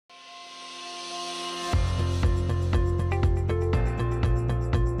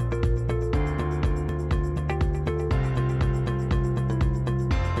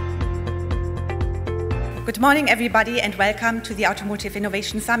Good morning, everybody, and welcome to the Automotive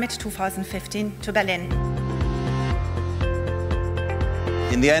Innovation Summit 2015 to Berlin.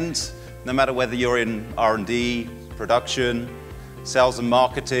 In the end, no matter whether you're in R&D, production, sales and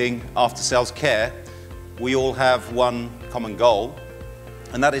marketing, after-sales care, we all have one common goal,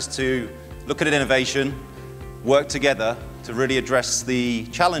 and that is to look at innovation, work together to really address the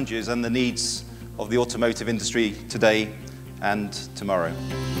challenges and the needs of the automotive industry today and tomorrow.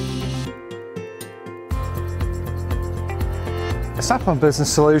 Snap-on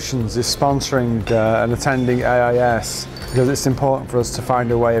Business Solutions is sponsoring and attending AIS because it's important for us to find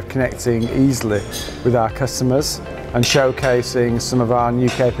a way of connecting easily with our customers and showcasing some of our new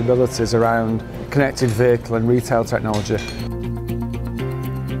capabilities around connected vehicle and retail technology.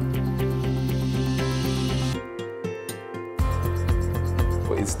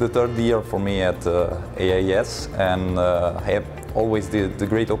 It's the third year for me at AIS, and I have always the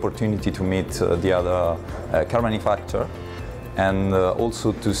great opportunity to meet the other car manufacturers and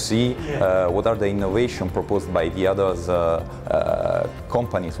also to see what are the innovations proposed by the other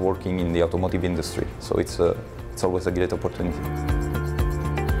companies working in the automotive industry. So it's always a great opportunity.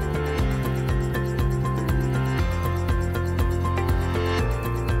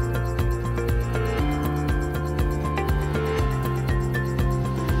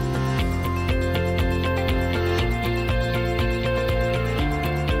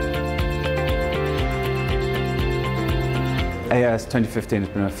 AIS 2015 has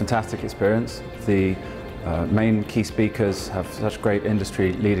been a fantastic experience. The main key speakers have such great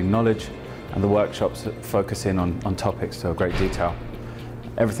industry-leading knowledge, and the workshops focus in on topics to a great detail.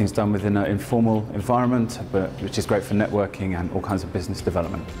 Everything's done within an informal environment, which is great for networking and all kinds of business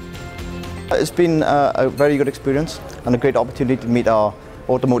development. It's been a very good experience and a great opportunity to meet our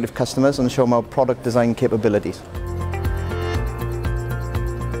automotive customers and show them our product design capabilities.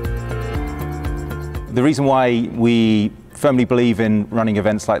 The reason why we firmly believe in running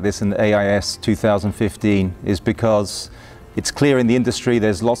events like this in the AIS 2015 is because it's clear in the industry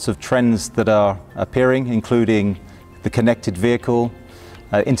there's lots of trends that are appearing, including the connected vehicle,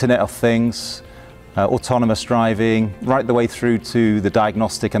 Internet of Things, autonomous driving, right the way through to the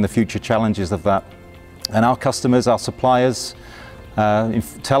diagnostic and the future challenges of that. And our customers, our suppliers,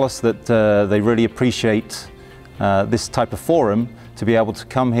 tell us that they really appreciate this type of forum to be able to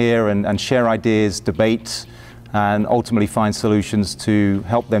come here and share ideas, debate, and ultimately find solutions to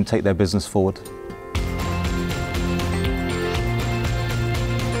help them take their business forward.